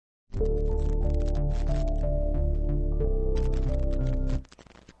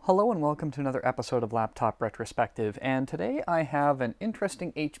Hello and welcome to another episode of Laptop Retrospective, and today I have an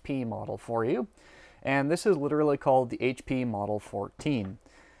interesting HP model for you, and this is literally called the HP Model 14.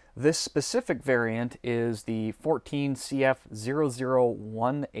 This specific variant is the 14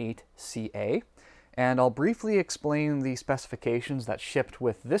 CF0018ca, and I'll briefly explain the specifications that shipped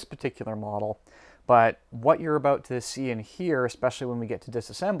with this particular model, but what you're about to see and hear, especially when we get to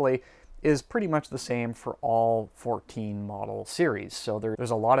Disassembly, is pretty much the same for all 14 model series. So there's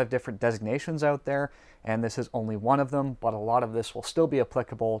a lot of different designations out there, and this is only one of them, but a lot of this will still be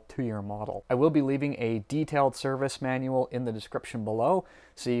applicable to your model. I will be leaving a detailed service manual in the description below,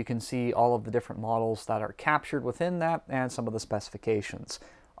 so you can see all of the different models that are captured within that and some of the specifications.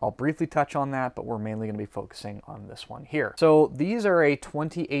 I'll briefly touch on that, but we're mainly going to be focusing on this one here. So these are a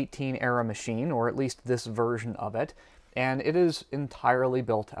 2018 era machine, or at least this version of it, and it is entirely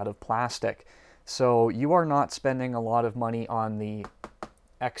built out of plastic. So you are not spending a lot of money on the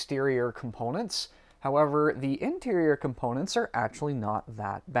exterior components. However, the interior components are actually not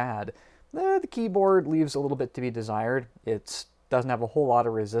that bad. The keyboard leaves a little bit to be desired. It doesn't have a whole lot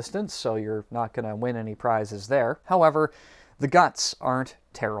of resistance, so you're not going to win any prizes there. However, the guts aren't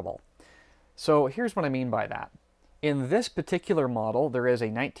terrible. So here's what I mean by that. In this particular model, there is a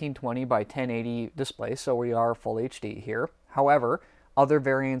 1920 by 1080 display, so we are full HD here. However, other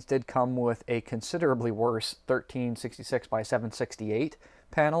variants did come with a considerably worse 1366 by 768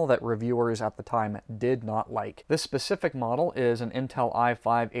 panel that reviewers at the time did not like. This specific model is an Intel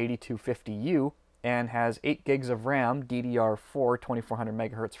i5-8250U and has 8 gigs of RAM DDR4 2400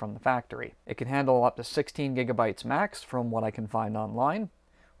 MHz from the factory. It can handle up to 16 gigabytes max from what I can find online,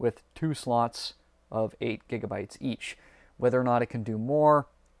 with 2 slots of 8 gigabytes each. Whether or not it can do more,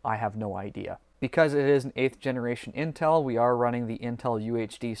 I have no idea. Because it is an 8th generation Intel, we are running the Intel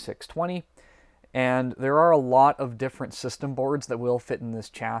UHD 620, and there are a lot of different system boards that will fit in this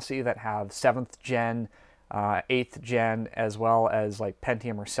chassis that have 7th gen, 8th gen, as well as like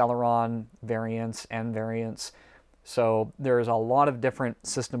Pentium or Celeron variants and variants. So there's a lot of different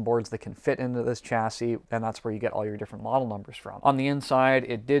system boards that can fit into this chassis, and that's where you get all your different model numbers from. On the inside,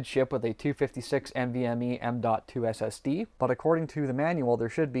 it did ship with a 256 NVMe M.2 SSD, but according to the manual, there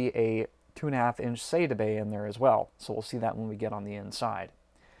should be a 2.5-inch SATA bay in there as well, so we'll see that when we get on the inside.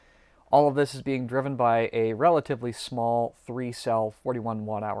 All of this is being driven by a relatively small 3-cell 41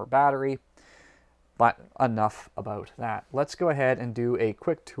 watt-hour battery, but enough about that. Let's go ahead and do a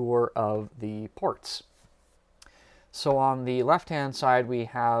quick tour of the ports. So on the left-hand side, we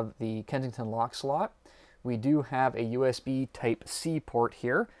have the Kensington lock slot. We do have a USB Type-C port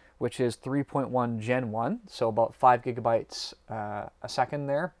here, which is 3.1 Gen 1, so about 5 gigabytes a second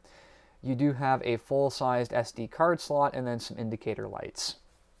there. You do have a full-sized SD card slot and then some indicator lights.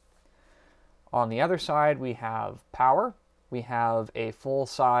 On the other side, we have power. We have a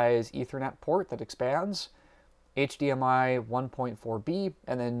full-size Ethernet port that expands, HDMI 1.4b,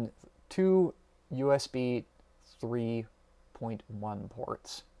 and then 2 USB 3.1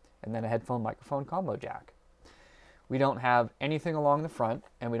 ports, and then a headphone microphone combo jack. We don't have anything along the front,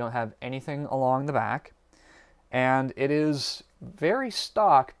 and we don't have anything along the back, and it is very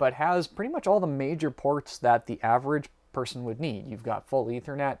stock, but has pretty much all the major ports that the average person would need. You've got full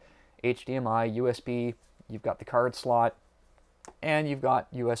Ethernet, HDMI, USB, you've got the card slot, and you've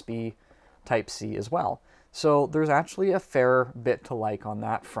got USB Type-C as well. So there's actually a fair bit to like on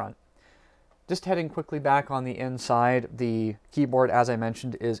that front. Just heading quickly back on the inside, the keyboard, as I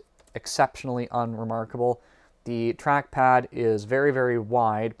mentioned, is exceptionally unremarkable. The trackpad is very, very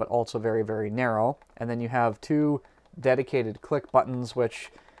wide, but also very, very narrow. And then you have 2 dedicated click buttons,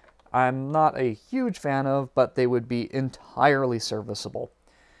 which I'm not a huge fan of, but they would be entirely serviceable.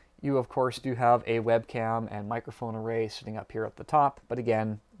 You, of course, do have a webcam and microphone array sitting up here at the top, but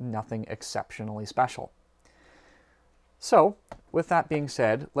again, nothing exceptionally special. So, with that being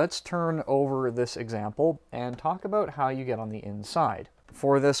said, let's turn over this example and talk about how you get on the inside.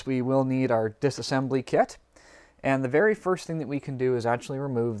 For this, we will need our disassembly kit, and the very first thing that we can do is actually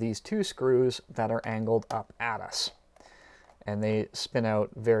remove these 2 screws that are angled up at us. And they spin out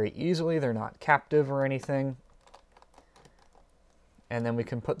very easily, they're not captive or anything. And then we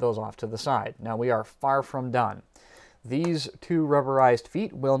can put those off to the side. Now we are far from done. These 2 rubberized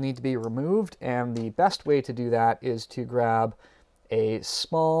feet will need to be removed, and the best way to do that is to grab a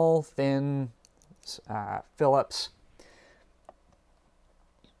small, thin Phillips,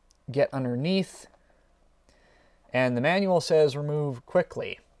 get underneath, and the manual says remove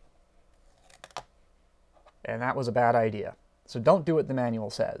quickly. And that was a bad idea. So don't do what the manual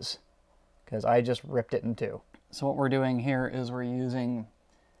says, because I just ripped it in 2. So what we're doing here is we're using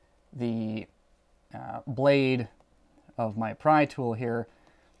the blade of my pry tool here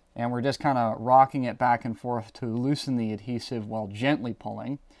and we're just kind of rocking it back and forth to loosen the adhesive while gently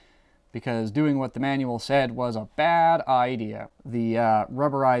pulling, because doing what the manual said was a bad idea. The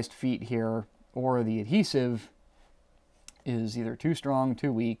rubberized feet here, or the adhesive, is either too strong,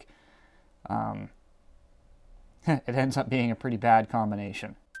 too weak. It ends up being a pretty bad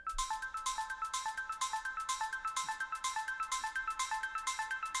combination.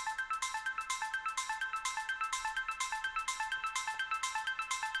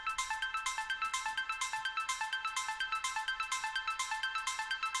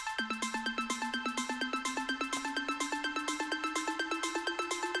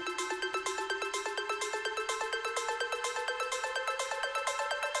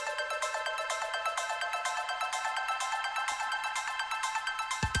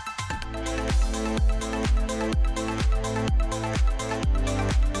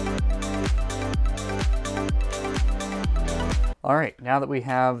 All right, now that we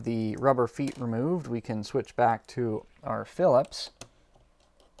have the rubber feet removed, we can switch back to our Phillips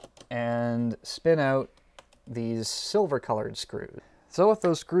and spin out these silver-colored screws. So with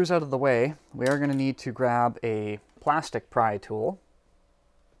those screws out of the way, we are going to need to grab a plastic pry tool,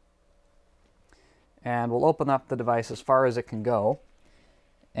 and we'll open up the device as far as it can go,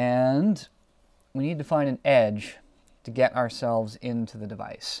 and we need to find an edge to get ourselves into the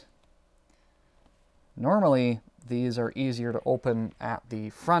device. Normally, these are easier to open at the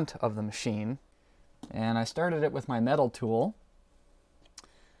front of the machine, and I started it with my metal tool,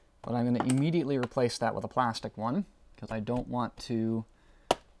 but I'm going to immediately replace that with a plastic one because I don't want to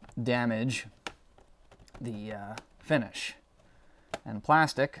damage the finish. And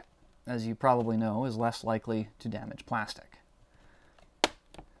plastic, as you probably know, is less likely to damage plastic.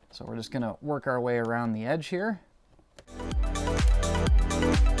 So we're just going to work our way around the edge here.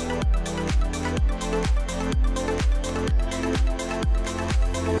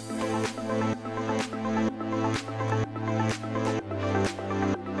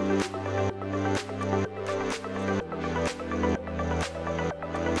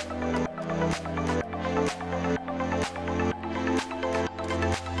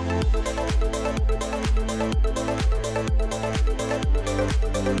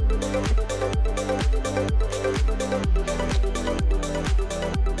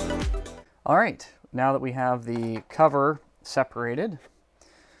 All right, now that we have the cover separated,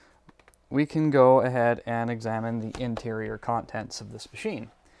 we can go ahead and examine the interior contents of this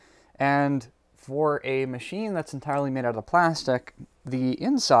machine. And for a machine that's entirely made out of plastic, the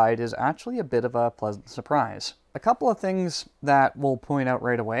inside is actually a bit of a pleasant surprise. A couple of things that we'll point out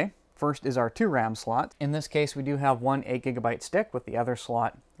right away. First is our 2 RAM slot. In this case, we do have one 8GB stick with the other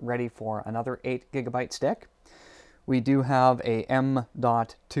slot ready for another 8GB stick. We do have a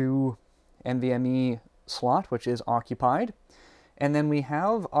M.2 NVMe slot, which is occupied. And then we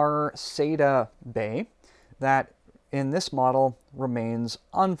have our SATA bay that in this model remains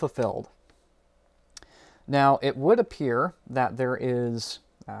unfulfilled. Now, it would appear that there is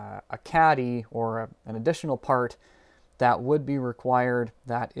a caddy or an additional part that would be required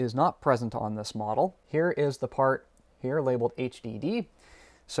that is not present on this model. Here is the part here labeled HDD.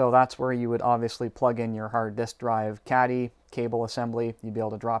 So that's where you would obviously plug in your hard disk drive caddy, cable assembly. You'd be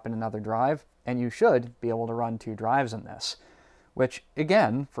able to drop in another drive, and you should be able to run 2 drives in this, which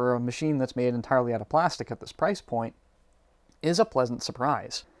again, for a machine that's made entirely out of plastic at this price point, is a pleasant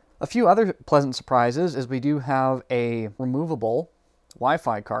surprise. A few other pleasant surprises is we do have a removable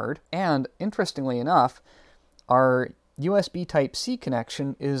Wi-Fi card, and interestingly enough, our USB Type-C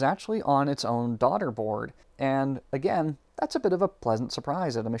connection is actually on its own daughter board, and again, that's a bit of a pleasant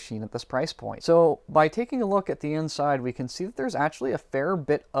surprise at a machine at this price point. So by taking a look at the inside, we can see that there's actually a fair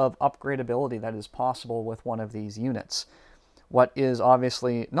bit of upgradability that is possible with one of these units. What is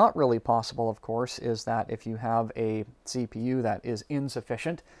obviously not really possible, of course, is that if you have a CPU that is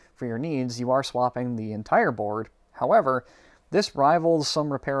insufficient for your needs, you are swapping the entire board. However, this rivals some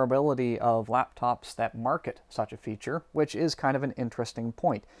repairability of laptops that market such a feature, which is kind of an interesting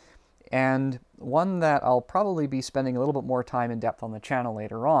point. And one that I'll probably be spending a little bit more time in depth on the channel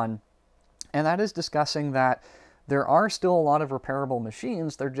later on, and that is discussing that there are still a lot of repairable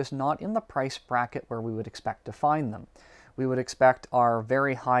machines, they're just not in the price bracket where we would expect to find them. We would expect our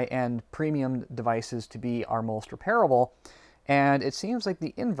very high-end premium devices to be our most repairable, and it seems like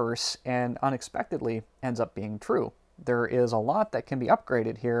the inverse and unexpectedly ends up being true. There is a lot that can be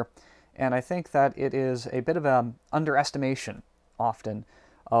upgraded here, and I think that it is a bit of an underestimation often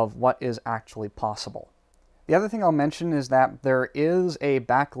of what is actually possible. The other thing I'll mention is that there is a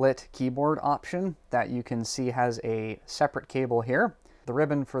backlit keyboard option that you can see has a separate cable here. The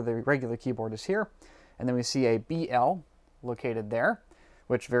ribbon for the regular keyboard is here, and then we see a BL located there,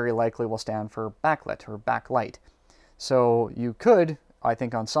 which very likely will stand for backlit or backlight. So you could, I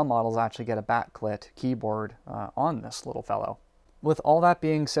think on some models, actually get a backlit keyboard on this little fellow. With all that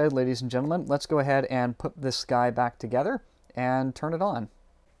being said, ladies and gentlemen, let's go ahead and put this guy back together and turn it on.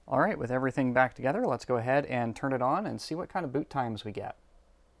 All right, with everything back together, let's go ahead and turn it on and see what kind of boot times we get.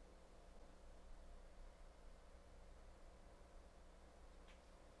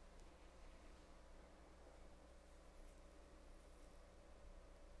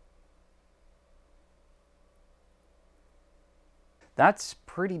 That's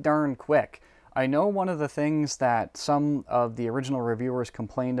pretty darn quick. I know one of the things that some of the original reviewers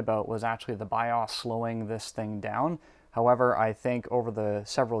complained about was actually the BIOS slowing this thing down. However, I think over the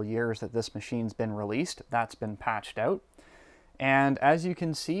several years that this machine's been released, that's been patched out. And as you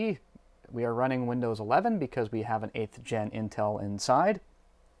can see, we are running Windows 11 because we have an 8th gen Intel inside.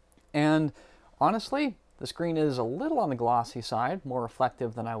 And honestly, the screen is a little on the glossy side, more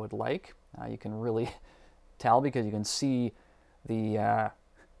reflective than I would like. You can really tell because you can see the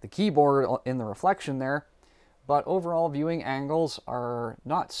keyboard in the reflection there, but overall viewing angles are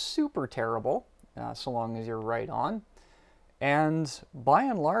not super terrible so long as you're right on. And by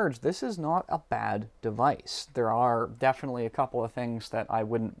and large, this is not a bad device. There are definitely a couple of things that I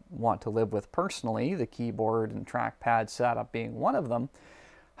wouldn't want to live with personally, the keyboard and trackpad setup being one of them.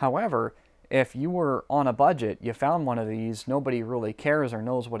 However, if you were on a budget, you found one of these, nobody really cares or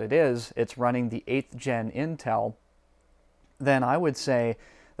knows what it is, it's running the 8th gen Intel, then I would say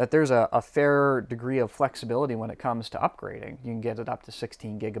that there's a fair degree of flexibility when it comes to upgrading. You can get it up to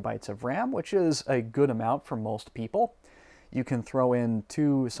 16 gigabytes of RAM, which is a good amount for most people. You can throw in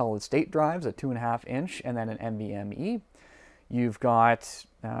 2 solid-state drives, a 2.5 inch, and then an NVMe. You've got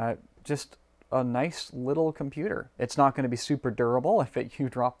just a nice little computer. It's not going to be super durable. If you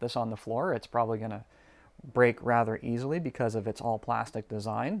drop this on the floor, it's probably going to break rather easily because of its all-plastic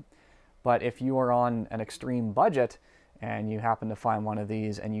design. But if you are on an extreme budget, and you happen to find one of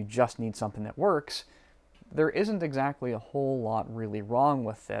these and you just need something that works, there isn't exactly a whole lot really wrong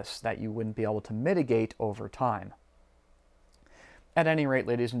with this that you wouldn't be able to mitigate over time. At any rate,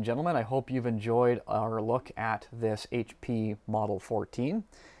 ladies and gentlemen, I hope you've enjoyed our look at this HP Model 14.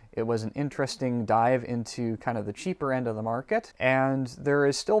 It was an interesting dive into kind of the cheaper end of the market, and there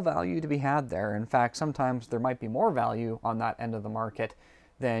is still value to be had there. In fact, sometimes there might be more value on that end of the market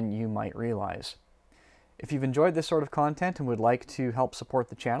than you might realize. If you've enjoyed this sort of content and would like to help support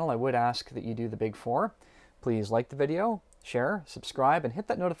the channel, I would ask that you do the big four. Please like the video, share, subscribe, and hit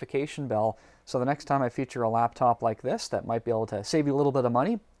that notification bell so the next time I feature a laptop like this that might be able to save you a little bit of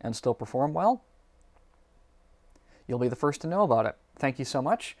money and still perform well, you'll be the first to know about it. Thank you so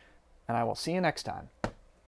much, and I will see you next time.